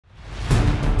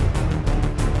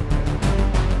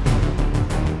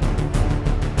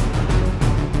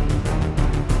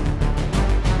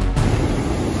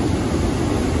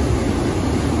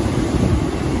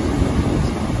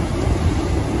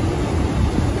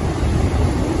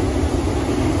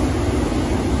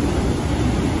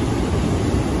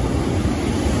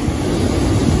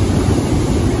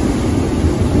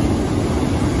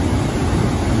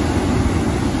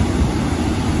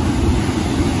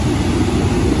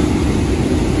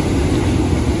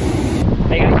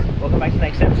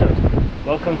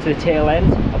come to the tail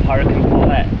end of Hurricane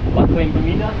Paulette. Luckily in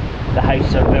Bermuda, the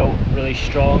houses are built really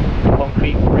strong,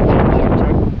 concrete, rich in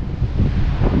water.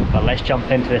 But let's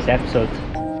jump into this episode.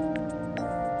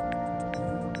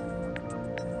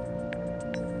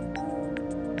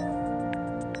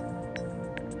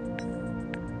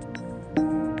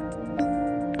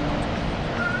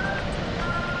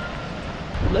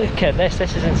 Look at this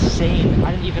is insane.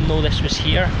 I didn't even know this was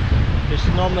here. It's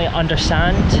normally under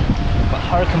sand, but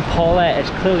Hurricane Paulette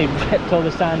has clearly ripped all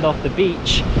the sand off the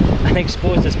beach and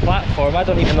exposed this platform. I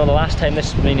don't even know the last time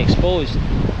this has been exposed.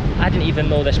 I didn't even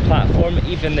know this platform,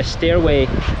 even the stairway,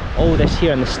 all this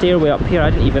here and the stairway up here,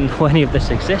 I didn't even know any of this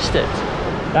existed.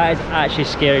 That is actually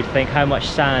scary to think how much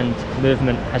sand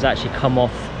movement has actually come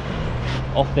off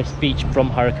this beach from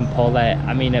Hurricane Paulette.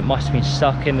 I mean, it must have been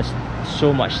sucking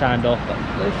so much sand off, but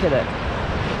look at it.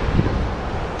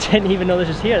 Didn't even know this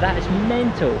was here. That is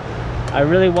mental. I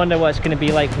really wonder what it's going to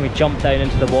be like when we jump down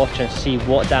into the water and see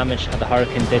what damage the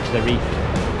hurricane did to the reef.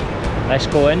 Let's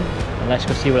go in and let's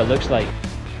go see what it looks like.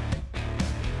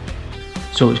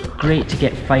 So it's great to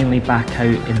get finally back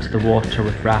out into the water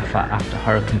with Rafa after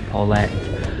Hurricane Paulette.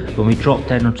 When we dropped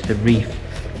down onto the reef,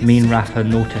 me and Rafa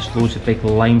noticed loads of big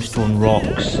limestone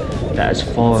rocks that has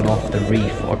fallen off the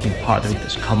reef, or been part of the reef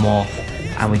that's come off,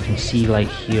 and we can see like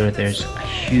here there's a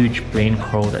huge brain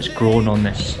coral that's grown on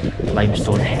this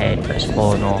limestone head that's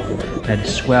fallen off. Now the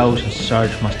swells and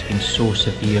surge must have been so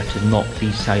severe to knock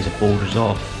these size of boulders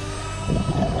off.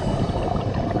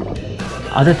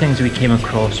 Other things we came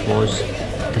across was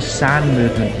the sand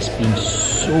movement has been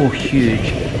so huge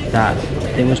that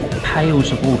there was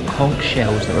piles of old conch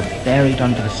shells that were buried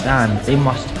under the sand. They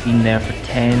must have been there for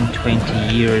 10,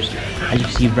 20 years. As you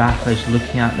can see, Rafa is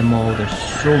looking at them all. There's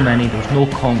so many, there's no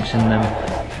conchs in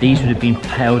them. These would have been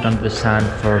piled under the sand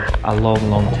for a long,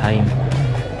 long time.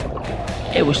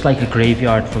 It was like a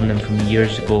graveyard from them from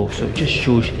years ago, so it just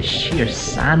shows you the sheer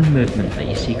sand movement that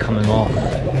you see coming off.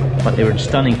 But they were in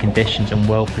stunning conditions and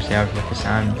well preserved with the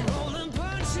sand.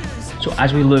 So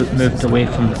as we moved away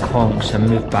from the conchs and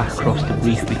moved back across the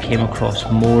reef, we came across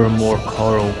more and more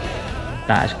coral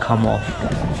that has come off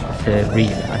the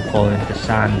reef and fallen into the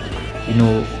sand. You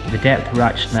know, the depth we're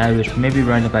at now is maybe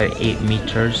around about 8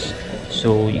 meters,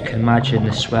 so you can imagine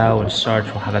the swell and surge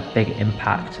will have a big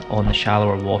impact on the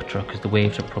shallower water because the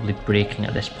waves are probably breaking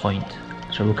at this point.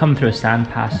 So we're coming through a sand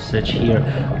passage here,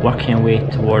 working our way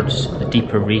towards the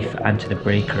deeper reef and to the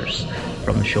breakers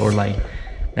from the shoreline.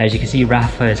 Now as you can see,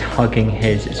 Rafa is hugging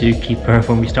his zookeeper.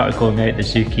 When we started going out, the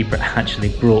zookeeper actually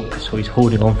broke, so he's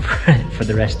holding on for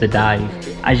the rest of the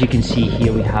dive. As you can see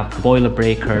here, we have boiler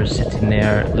breakers sitting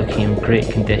there looking in great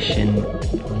condition,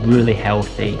 really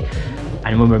healthy.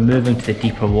 And when we're moving to the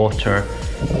deeper water,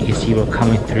 you can see we're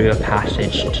coming through a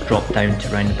passage to drop down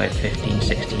to around about 15,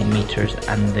 16 meters,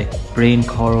 and the brain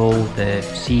coral, the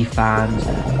sea fans,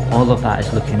 all of that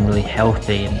is looking really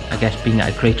healthy. And I guess being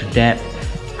at a greater depth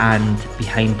and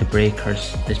behind the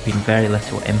breakers, there's been very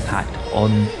little impact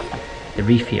on the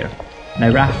reef here. Now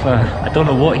Rafa, I don't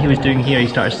know what he was doing here. He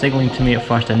started signalling to me at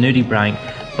first a nudibranch,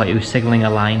 but he was signalling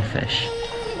a lionfish.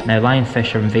 Now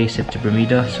lionfish are invasive to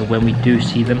Bermuda, so when we do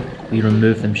see them, we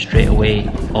remove them straight away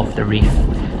off the reef.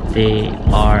 They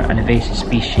are an invasive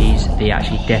species. They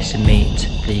actually decimate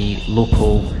the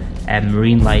local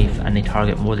marine life, and they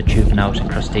target more the juveniles and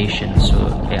crustaceans, so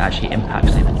it actually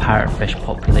impacts like the parrotfish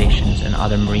populations and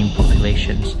other marine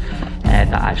populations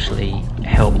that actually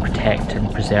help protect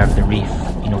and preserve the reef,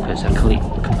 you know, because it's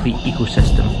a complete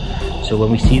ecosystem. So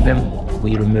when we see them,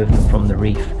 we remove them from the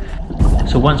reef.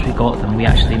 So once we got them, we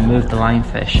actually moved the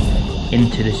lionfish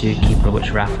into the zookeeper,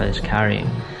 which Rafa is carrying.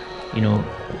 You know,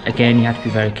 again, you have to be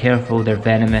very careful. They're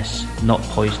venomous, not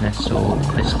poisonous, so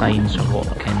the spines are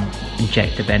what can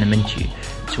inject the venom into you.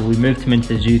 So we moved them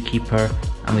into the zookeeper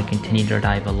and we continued our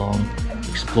dive along,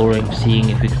 exploring, seeing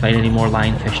if we could find any more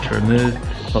lionfish to remove,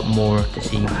 but more to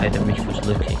see how the reef was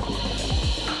looking.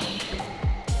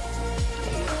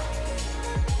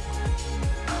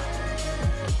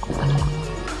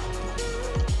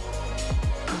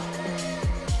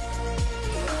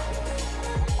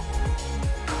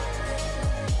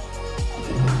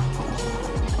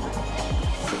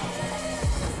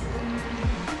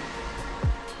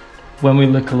 When we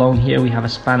look along here, we have a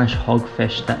Spanish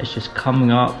hogfish that is just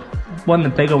coming up. One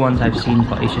of the bigger ones I've seen,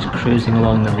 but he's just cruising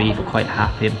along the reef, quite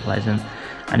happy and pleasant.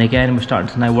 And again, we're starting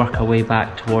to now work our way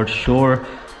back towards shore.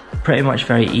 Pretty much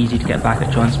very easy to get back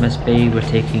at John Smith's Bay. We're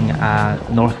taking a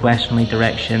northwesterly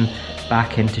direction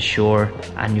back into shore,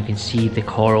 and you can see the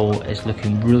coral is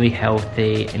looking really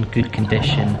healthy, in good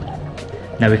condition.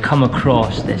 Now we come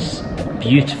across this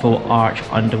beautiful arch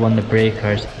under one of the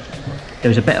breakers. there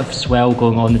was a bit of swell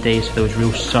going on the day, so there was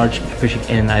real surge pushing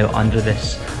in and out under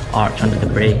this arch, under the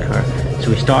breaker. So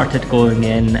we started going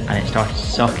in and it started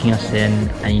sucking us in,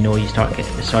 and you know, you start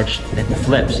getting the surge, then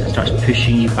flips and starts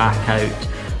pushing you back out.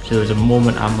 So there was a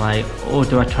moment I'm like, oh,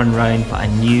 do I turn around? But I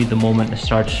knew the moment the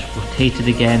surge rotated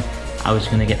again, I was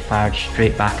going to get fired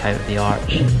straight back out of the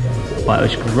arch. But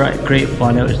it was great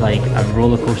fun. It was like a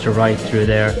roller coaster ride through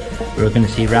there. We were going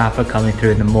to see Rafa coming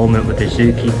through in the moment with the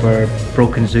zookeeper,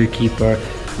 broken zookeeper,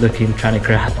 looking, trying to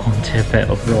grab onto a bit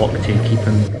of rock to keep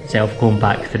himself going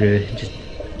back through. Just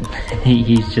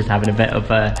he's just having a bit of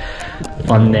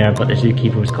fun there, but the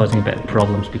zookeeper was causing a bit of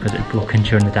problems because it had broken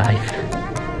during the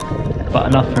dive. But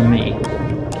enough from me.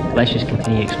 Let's just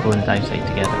continue exploring the dive site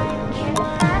together.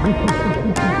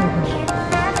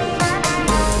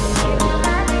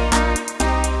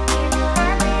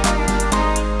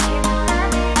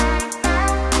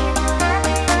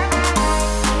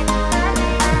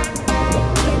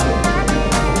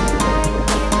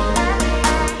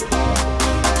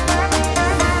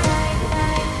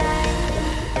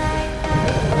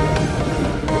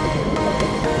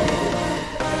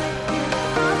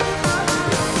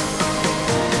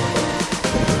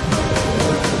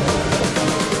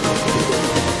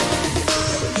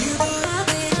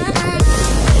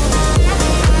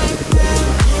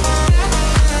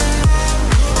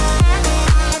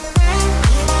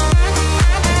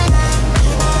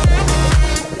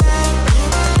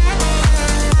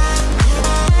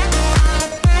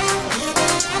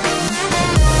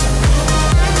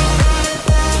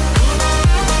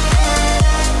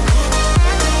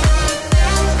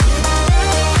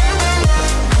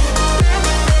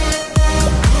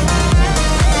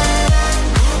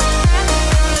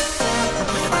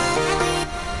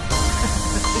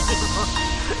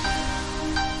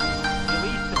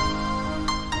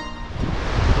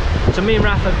 So me and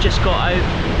Rafa have just got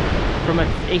out from an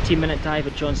 18-minute dive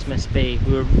at John Smith's Bay.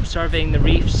 We were surveying the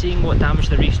reef, seeing what damage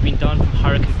the reef's been done from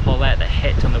Hurricane Paulette that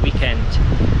hit on the weekend.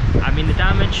 I mean, the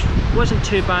damage wasn't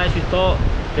too bad as we thought.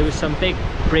 There was some big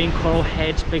big coral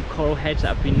heads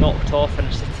that have been knocked off and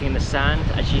are sitting in the sand,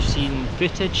 as you've seen in the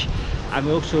footage. And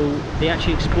they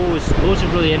actually exposed loads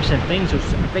of really interesting things. There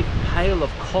was a big pile of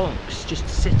conchs just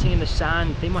sitting in the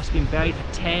sand. They must have been buried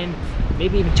for 10,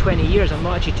 maybe even 20 years. I'm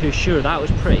not actually too sure. That was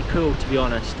pretty cool, to be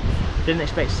honest. Didn't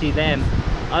expect to see them.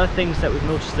 Other things that we've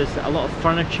noticed is that a lot of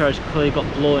furniture has clearly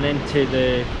got blown into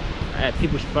the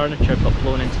people's furniture got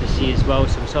blown into the sea as well.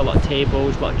 So we saw a lot of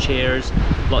tables, a lot of chairs,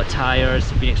 a lot of tyres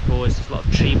have been exposed. There's a lot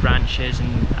of tree branches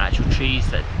and actual trees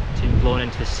that have been blown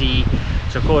into the sea.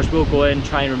 So of course we'll go in,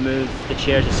 try and remove the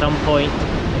chairs at some point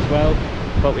as well.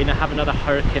 But we have another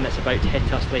hurricane that's about to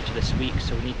hit us later this week,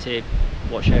 so we need to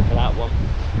watch out for that one.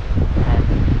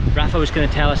 Rafa was going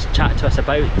to chat to us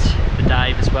about the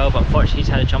dive as well, but unfortunately he's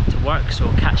had to jump to work, so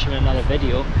we'll catch him in another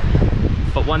video.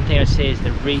 But one thing I'd say is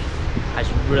the reef has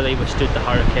really withstood the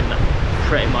hurricane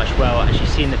pretty much well. As you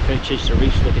see in the footage, the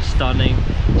reef's looking stunning,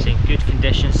 it's in good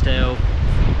condition still.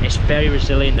 It's very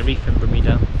resilient, the reef in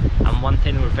Bermuda. And one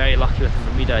thing we're very lucky with in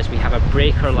Bermuda is we have a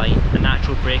breaker line, a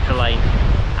natural breaker line,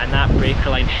 and that breaker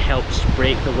line helps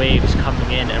break the waves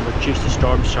coming in and reduce the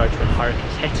storm surge when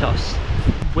hurricanes hit us.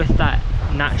 With that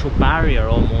natural barrier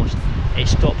almost, it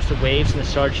stops the waves and the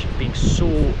surge being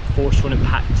so forceful and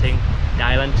impacting the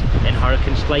island in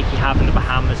hurricanes like you have in the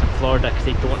Bahamas and Florida, because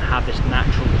they don't have this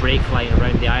natural break line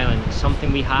around the island. It's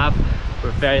something we have.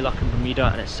 We're very lucky in Bermuda,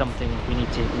 and it's something we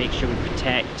need to make sure we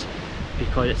protect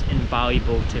because it's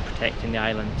invaluable to protecting the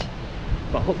island.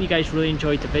 But I hope you guys really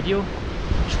enjoyed the video.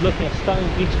 Just looking at a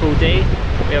stunning, beautiful day.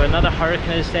 We have another hurricane,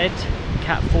 as I said,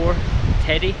 Cat 4,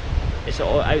 Teddy. It's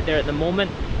all out there at the moment.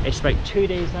 It's about 2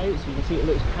 days out, so you can see it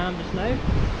looks calm just now.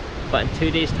 But in 2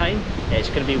 days time, it's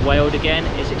going to be wild again.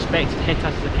 It's expected to hit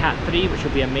us as a Cat 3, which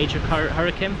will be a major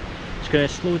hurricane. It's going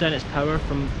to slow down its power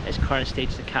from its current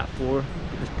stage to Cat 4,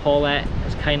 because Paulette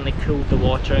has kindly cooled the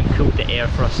water and cooled the air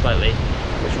for us slightly,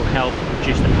 which will help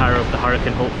reduce the power of the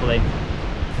hurricane, hopefully.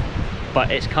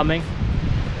 But it's coming.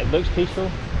 It looks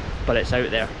peaceful, but it's out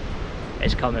there.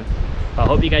 It's coming. But I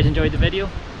hope you guys enjoyed the video,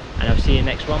 and I'll see you in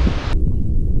the next one.